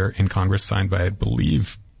was a letter in Congress signed by, I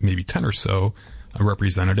believe, maybe 10 or so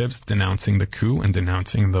representatives denouncing the coup and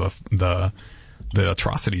denouncing the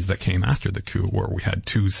atrocities that came after the coup, where we had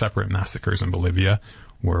 2 separate massacres in Bolivia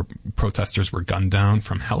where protesters were gunned down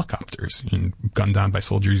from helicopters and gunned down by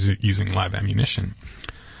soldiers using live ammunition.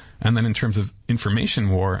 And then in terms of information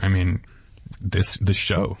war, this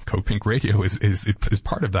show, Code Pink Radio, is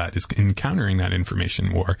part of that, is encountering that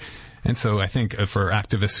information war. And so I think for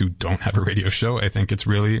activists who don't have a radio show, I think it's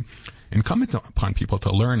really incumbent upon people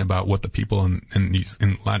to learn about what the people in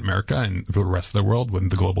Latin America and the rest of the world, when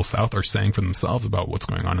the global South, are saying for themselves about what's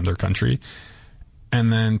going on in their country,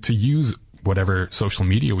 and then to use whatever social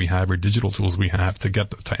media we have or digital tools we have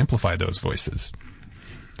to amplify those voices.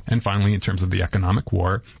 And finally, in terms of the economic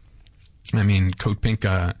war, Code Pink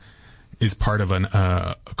is part of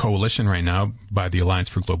a coalition right now by the Alliance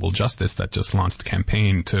for Global Justice that just launched a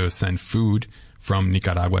campaign to send food from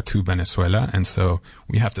Nicaragua to Venezuela. And so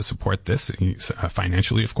we have to support this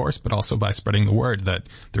financially, of course, but also by spreading the word that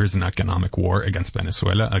there is an economic war against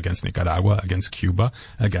Venezuela, against Nicaragua, against Cuba,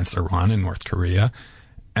 against Iran and North Korea.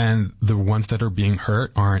 And the ones that are being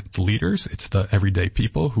hurt aren't the leaders. It's the everyday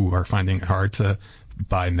people who are finding it hard to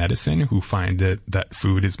buy medicine, who find that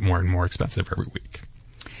food is more and more expensive every week.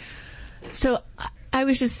 So I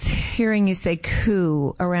was just hearing you say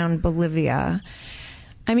coup around Bolivia.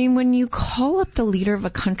 When you call up the leader of a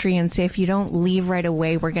country and say, if you don't leave right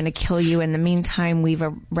away, we're going to kill you. In the meantime, we've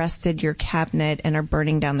arrested your cabinet and are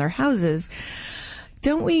burning down their houses.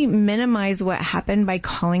 Don't we minimize what happened by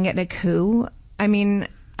calling it a coup?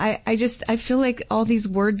 I feel like all these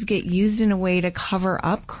words get used in a way to cover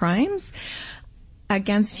up crimes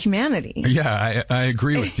against humanity. Yeah, I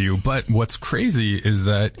agree with you. But what's crazy is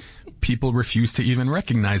that people refuse to even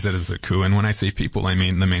recognize it as a coup. And when I say people, I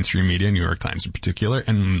mean the mainstream media, New York Times in particular,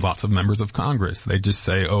 and lots of members of Congress. They just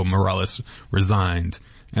say, oh, Morales resigned.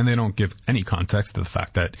 And they don't give any context to the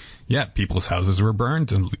fact that, yeah, people's houses were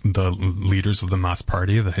burned, and the leaders of the MAS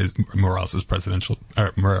party, Morales'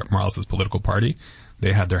 political party,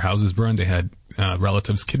 they had their houses burned. They had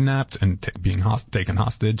relatives kidnapped and taken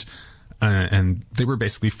hostage. And they were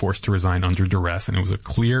basically forced to resign under duress, and it was a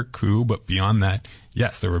clear coup. But beyond that,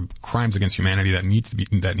 yes, there were crimes against humanity that need to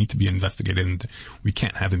be investigated, and we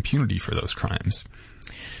can't have impunity for those crimes.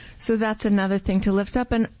 So that's another thing to lift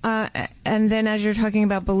up. And then as you're talking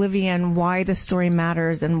about Bolivia and why the story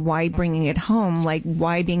matters and why bringing it home, like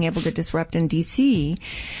why being able to disrupt in D.C.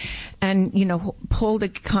 and, pull to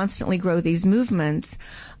constantly grow these movements,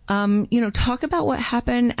 talk about what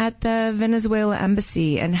happened at the Venezuela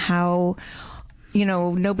embassy and how,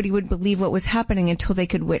 nobody would believe what was happening until they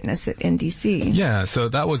could witness it in D.C. Yeah, so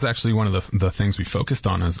that was actually one of the things we focused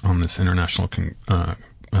on on this International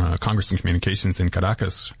Congress and Communications in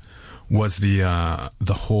Caracas, was the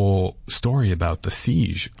whole story about the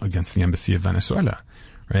siege against the embassy of Venezuela,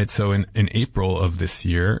 right? So in April of this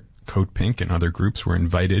year, Code Pink and other groups were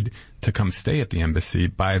invited to come stay at the embassy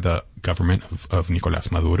by the government of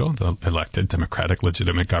Nicolás Maduro, the elected democratic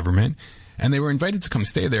legitimate government. And they were invited to come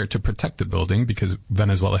stay there to protect the building because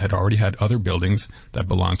Venezuela had already had other buildings that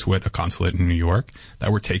belonged to it, a consulate in New York,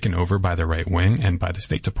 that were taken over by the right wing and by the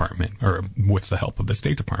State Department, or with the help of the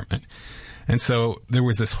State Department. And so there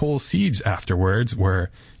was this whole siege afterwards where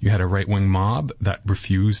you had a right-wing mob that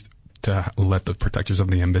refused to let the protectors of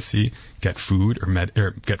the embassy get food or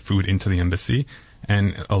get food into the embassy,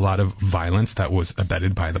 and a lot of violence that was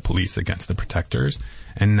abetted by the police against the protectors.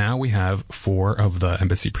 And now we have 4 of the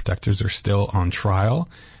embassy protectors are still on trial,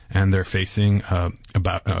 and they're facing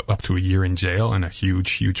about up to a year in jail and a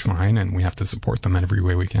huge fine, and we have to support them in every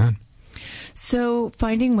way we can. So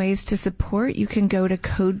finding ways to support, you can go to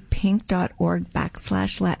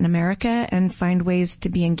codepink.org/Latin America and find ways to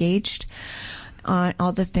be engaged on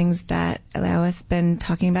all the things that Leo has been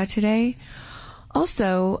talking about today.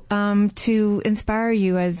 Also, to inspire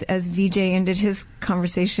you, as VJ ended his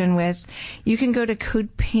conversation with, you can go to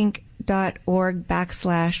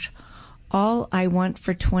codepink.org/all I want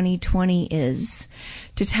for 2020 is,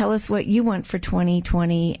 to tell us what you want for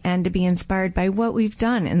 2020 and to be inspired by what we've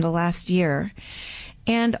done in the last year.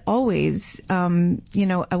 And always, a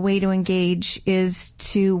way to engage is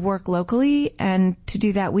to work locally, and to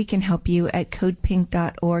do that, we can help you at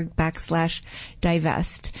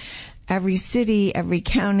codepink.org/divest. Every city, every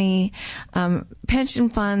county, pension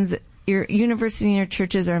funds, your university and your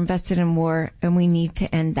churches are invested in war, and we need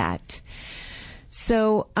to end that.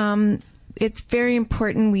 So it's very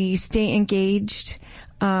important we stay engaged,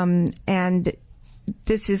 and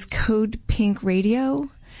this is Code Pink Radio,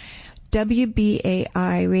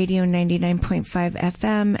 WBAI Radio 99.5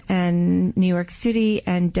 FM and New York City,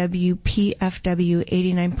 and WPFW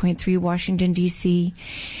 89.3 Washington, D.C.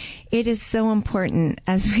 It is so important,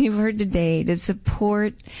 as we've heard today, to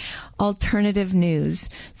support alternative news.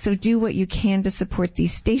 So do what you can to support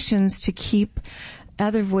these stations, to keep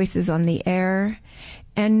other voices on the air,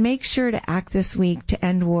 and make sure to act this week to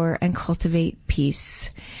end war and cultivate peace.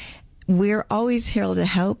 We're always here to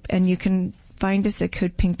help, and you can find us at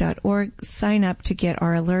codepink.org. Sign up to get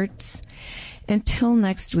our alerts. Until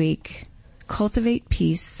next week, cultivate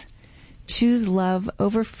peace, choose love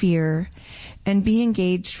over fear, and be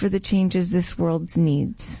engaged for the changes this world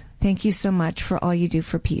needs. Thank you so much for all you do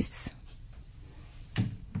for peace.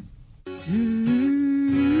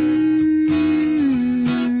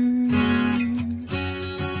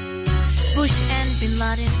 Bush and Bin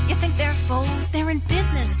Laden, you think they're foes? They're in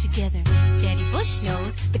business together. Daddy Bush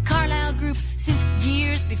knows the Carlyle Group since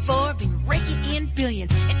years before, been raking in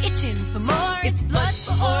billions and itching for more. It's blood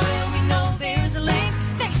for oil, we know there's a link.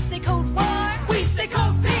 They say Cold War, we say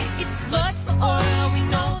Code Pink. It's blood for oil, we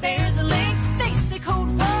know there's a link. They say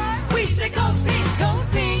Cold War, we say Code Pink.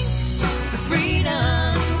 Code Pink for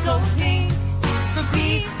freedom, Code Pink for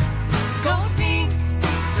peace, Code Pink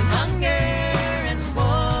till hunger and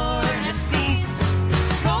war have ceased.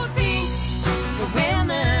 Code Pink for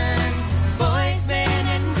women, boys, men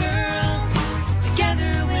and girls.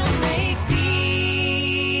 Together we'll make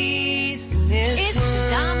peace. Is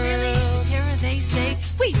Saddam really the terror they say?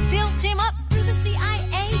 We built him up through the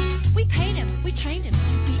CIA. We paid him, we trained him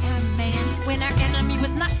to be our man. When our enemy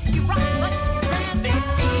was not Iraq, but Iran, they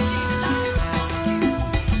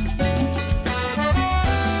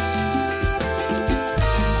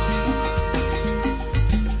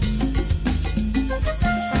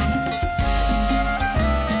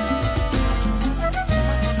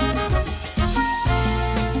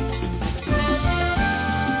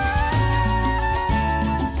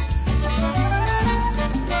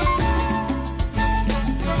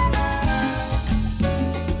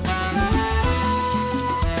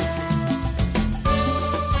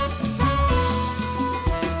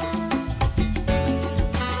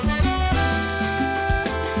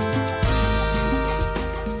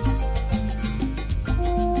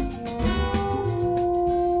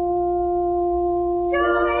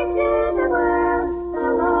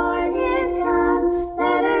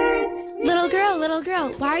Little girl,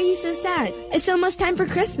 why are you so sad? It's almost time for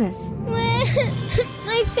Christmas.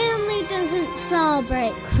 My family doesn't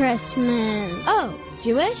celebrate Christmas. Oh,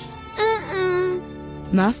 Jewish?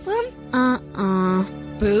 Muslim?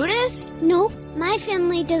 Buddhist? Nope. My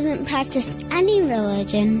family doesn't practice any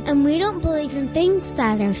religion, and we don't believe in things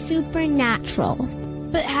that are supernatural.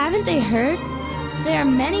 But haven't they heard? There are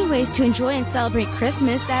many ways to enjoy and celebrate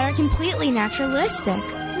Christmas that are completely naturalistic.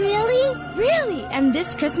 Really? Really! And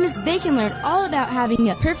this Christmas, they can learn all about having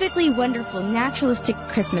a perfectly wonderful naturalistic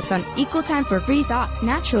Christmas on Equal Time for Free Thoughts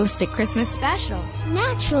Naturalistic Christmas Special.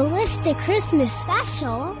 Naturalistic Christmas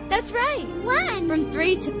Special? That's right! When? From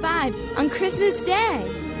 3 to 5 on Christmas Day.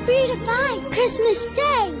 3 to 5, Christmas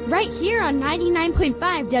Day! Right here on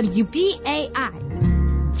 99.5 WBAI.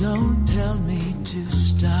 Don't tell me to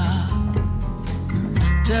stop.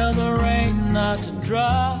 Tell the rain not to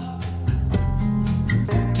drop.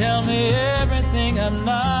 Tell me everything I'm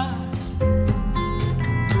not.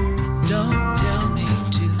 Don't tell me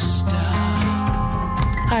to stop.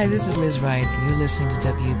 Hi, this is Liz Wright. You're listening to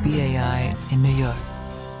WBAI in New York.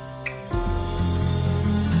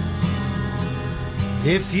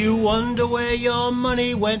 If you wonder where your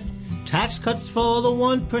money went, tax cuts for the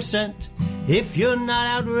 1%. If you're not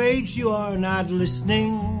outraged, you are not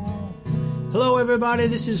listening. Hello, everybody.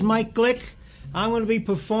 This is Mike Glick. I'm going to be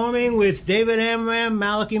performing with David Amram,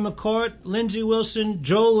 Malachi McCourt, Lindsey Wilson,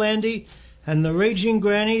 Joel Landy, and the Raging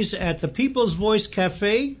Grannies at the People's Voice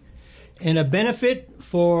Cafe in a benefit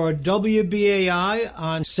for WBAI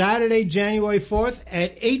on Saturday, January 4th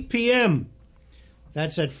at 8 p.m.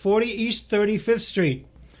 That's at 40 East 35th Street.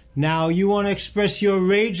 Now, you want to express your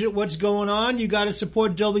rage at what's going on, you got to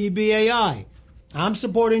support WBAI. I'm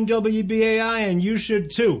supporting WBAI, and you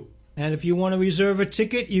should too. And if you want to reserve a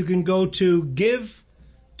ticket, you can go to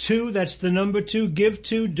give2, that's the number 2,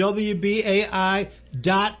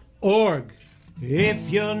 give2wbai.org. If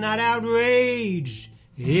you're not outraged,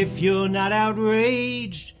 if you're not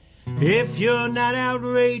outraged, if you're not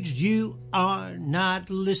outraged, you are not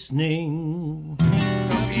listening.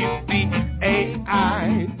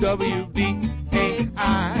 WBAI,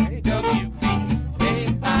 WBAI,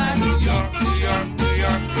 WBAI, New York, New York, New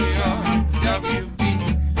York, New York,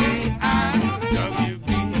 WBAI,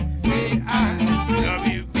 WBAI,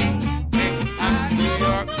 WBAI, New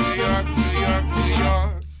York, New York, New York, New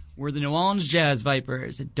York. We're the New Orleans Jazz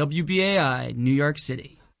Vipers at WBAI, New York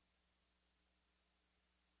City.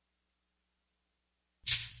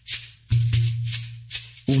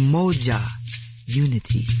 Umoja,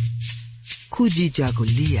 unity.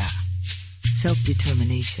 Kujichagulia,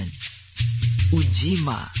 self-determination.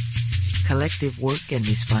 Ujima, collective work and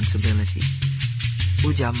responsibility.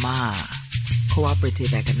 Ujamaa,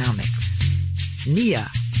 cooperative economics. Nia,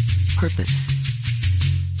 purpose.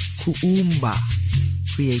 Kuumba,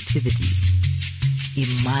 creativity.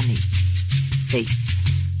 Imani, faith.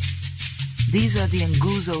 These are the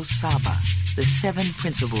Nguzo Saba, the 7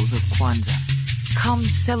 principles of Kwanzaa. Come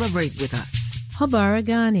celebrate with us. Habari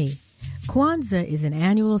Gani. Kwanzaa is an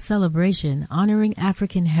annual celebration honoring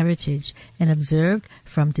African heritage and observed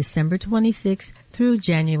from December 26th through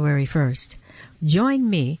January 1st. Join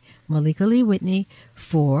me, Malika Lee Whitney,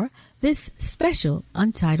 for this special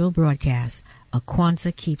untitled broadcast, A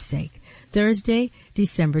Kwanzaa Keepsake, Thursday,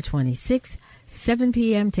 December 26th, 7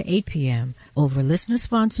 p.m. to 8 p.m. over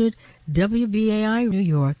listener-sponsored WBAI New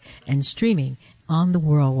York and streaming on the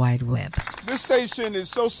World Wide Web. This station is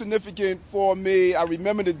so significant for me. I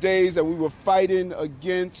remember the days that we were fighting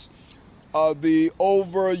against the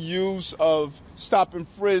overuse of stop and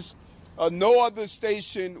frisk. No other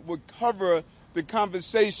station would cover the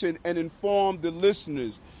conversation and inform the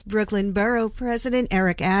listeners. Brooklyn Borough President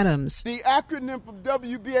Eric Adams. The acronym for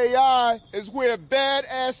WBAI is where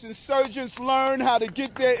badass insurgents learn how to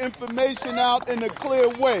get their information out in a clear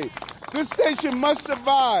way. This station must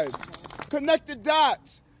survive. Connect the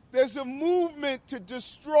dots. There's a movement to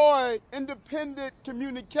destroy independent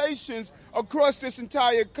communications across this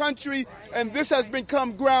entire country, and this has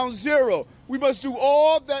become ground zero. We must do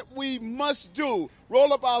all that we must do.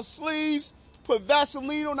 Roll up our sleeves, put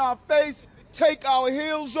Vaseline on our face, take our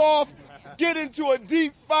heels off, get into a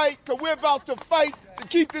deep fight, because we're about to fight to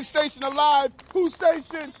keep this station alive. Whose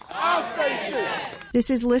station? Our station. This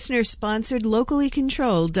is listener-sponsored, locally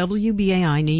controlled WBAI New York.